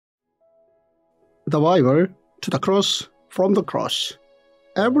The Bible to the cross, from the cross.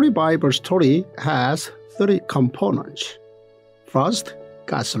 Every Bible story has three components. First,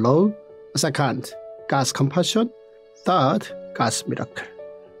 God's law. Second, God's compassion. Third, God's miracle.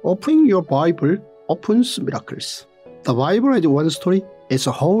 Opening your Bible opens miracles. The Bible as one story is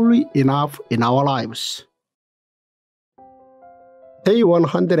wholly enough in our lives. Day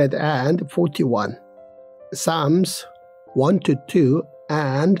 141. Psalms 1-2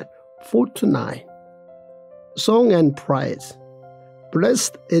 and 4-9. Song and praise.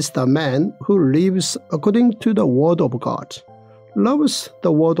 Blessed is the man who lives according to the word of God, loves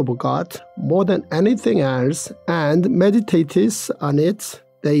the word of God more than anything else, and meditates on it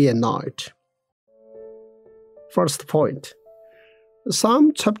day and night. First point.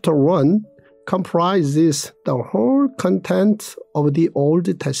 Psalm chapter 1 comprises the whole content of the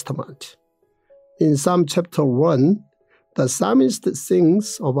Old Testament. In Psalm chapter 1, the psalmist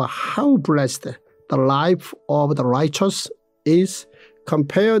sings of how blessed the life of the righteous is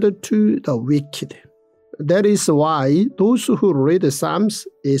compared to the wicked. That is why those who read the Psalms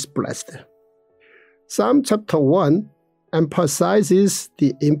is blessed. Psalm chapter 1 emphasizes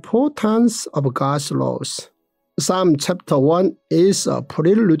the importance of God's laws. Psalm chapter 1 is a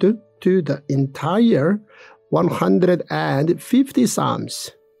prelude to the entire 150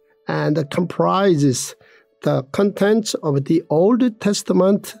 Psalms and comprises the content of the Old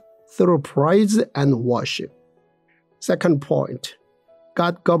Testament through praise and worship. Second point,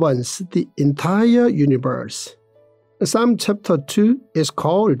 God governs the entire universe. Psalm chapter 2 is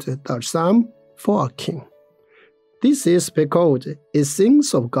called the Psalm for a King. This is because it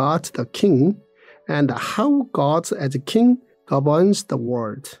sings of God the King and how God as King governs the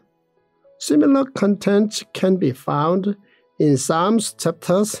world. Similar content can be found in Psalms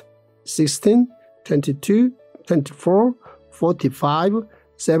chapters 16, 22, 24, 45,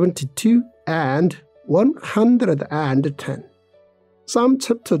 72, and 110. Psalm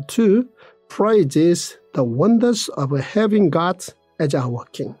chapter 2 praises the wonders of having God as our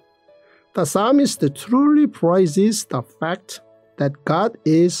King. The psalmist truly praises the fact that God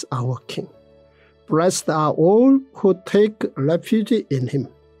is our King. Blessed are all who take refuge in Him.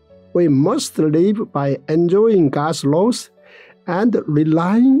 We must live by enjoying God's laws and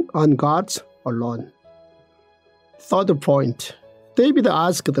relying on God alone. Third point, David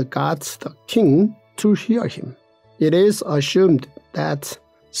asked God the King to hear him. It is assumed that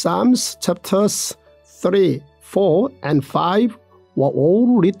Psalms chapters 3, 4, and 5 were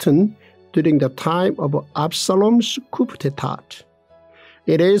all written during the time of Absalom's coup d'etat.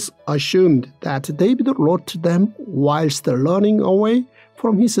 It is assumed that David wrote them whilst running away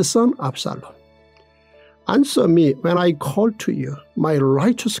from his son Absalom. Answer me when I call to you, my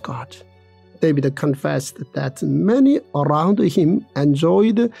righteous God. David confessed that many around him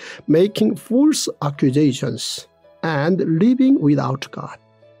enjoyed making false accusations and living without God.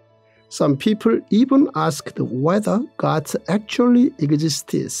 Some people even asked whether God actually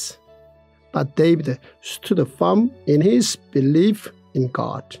exists. But David stood firm in his belief in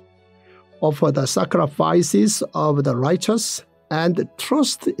God, offered the sacrifices of the righteous, and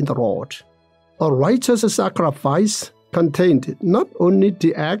trust in the Lord. A righteous sacrifice contained not only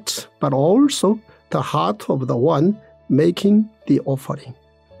the act, but also the heart of the one making the offering.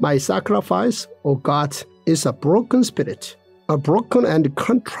 My sacrifice, O God, is a broken spirit. A broken and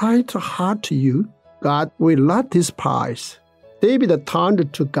contrite heart to you, God will not despise. David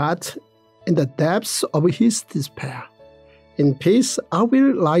turned to God in the depths of his despair. In peace I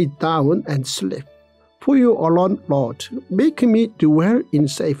will lie down and sleep. For you alone, Lord, make me dwell in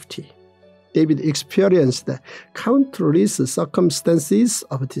safety. David experienced countless circumstances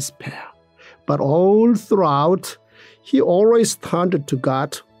of despair, but all throughout, he always turned to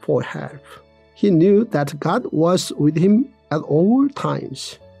God for help. He knew that God was with him at all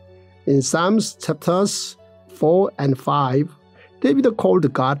times. In Psalms chapters 4 and 5, David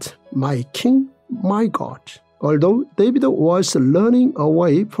called God my King, my God. Although David was running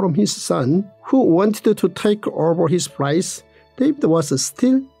away from his son, who wanted to take over his place, David was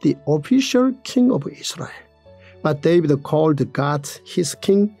still the official king of Israel. But David called God his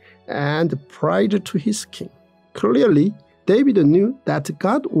king and prayed to his king. Clearly, David knew that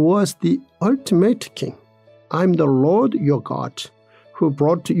God was the ultimate king. I am the Lord your God, who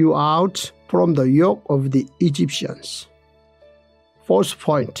brought you out from the yoke of the Egyptians. Fourth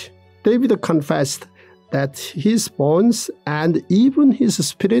point, David confessed that his bones and even his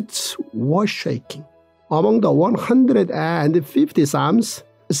spirits were shaking. Among the 150 Psalms,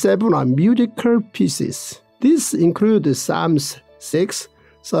 7 are musical pieces. These include Psalms 6,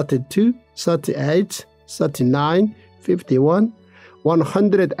 32, 38, 39, 51,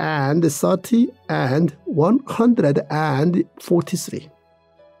 130 and 143.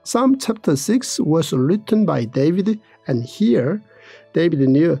 Psalm chapter 6 was written by David, and here David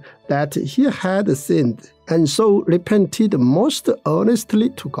knew that he had sinned and so repented most earnestly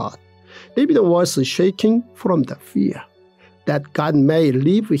to God. David was shaking from the fear that God may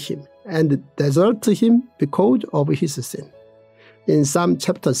leave him and desert him because of his sin. In Psalm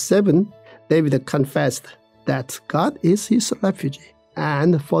chapter 7, David confessed that God is his refuge,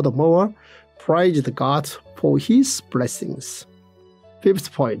 and furthermore, praised God for his blessings.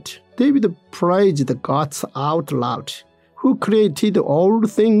 Fifth point, David praised God out loud, who created all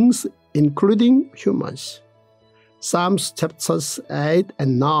things, including humans. Psalms chapters 8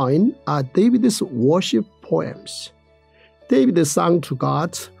 and 9 are David's worship poems. David sang to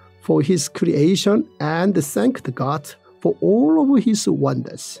God for his creation and thanked God for all of his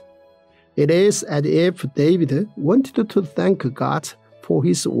wonders. It is as if David wanted to thank God for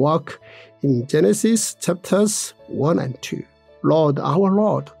his work in Genesis chapters 1 and 2. Lord, our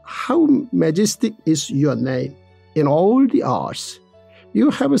Lord, how majestic is your name in all the earth.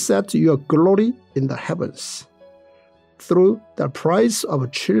 You have set your glory in the heavens. Through the praise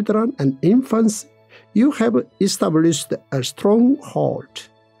of children and infants, you have established a stronghold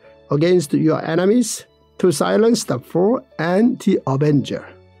against your enemies to silence the foe and the avenger.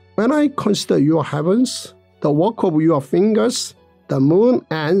 When I consider your heavens, the work of your fingers, the moon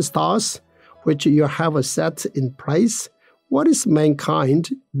and stars, which you have set in place, what is mankind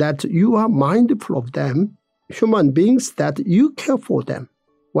that you are mindful of them, human beings that you care for them?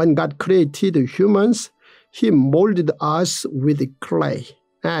 When God created humans, He molded us with clay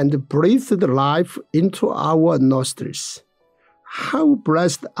and breathed life into our nostrils. How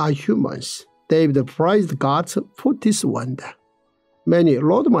blessed are humans! David praised God for this wonder. Many,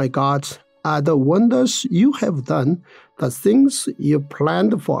 Lord my God, are the wonders you have done, the things you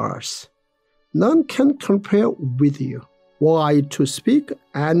planned for us. None can compare with you. Were I to speak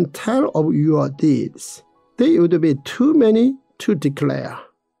and tell of your deeds, they would be too many to declare.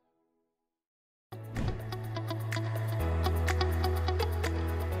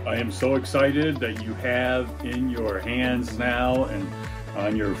 I am so excited that you have in your hands now and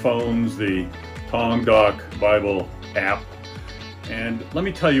on your phones the Tongdok Bible App. And let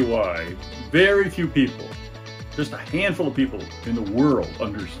me tell you why. Very few people, just a handful of people in the world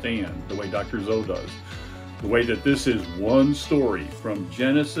understand the way Dr. Byoungho does. The way that this is one story from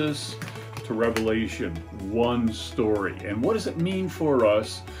Genesis to Revelation, one story. And what does it mean for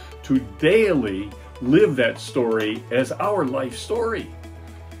us to daily live that story as our life story?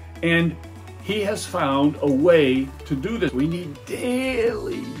 And he has found a way to do this. We need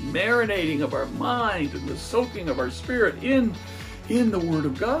daily marinating of our mind and the soaking of our spirit in the Word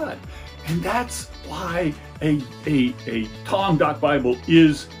of God. And that's why a Tongdok Bible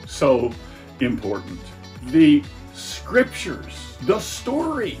is so important. The scriptures, the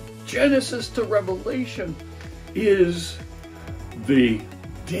story, Genesis to Revelation, is the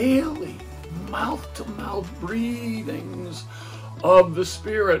daily mouth-to-mouth breathings of the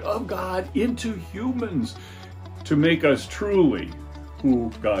Spirit of God into humans to make us truly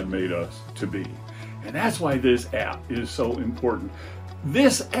who God made us to be. And that's why this app is so important.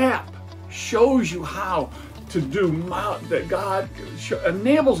 This app shows you how to do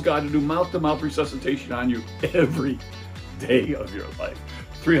enables God to do mouth-to-mouth resuscitation on you every day of your life,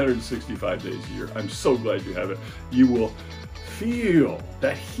 365 days a year. I'm so glad you have it. You will feel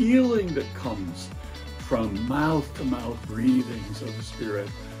that healing that comes from mouth-to-mouth breathings of the Spirit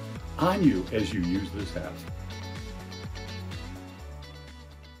on you as you use this app.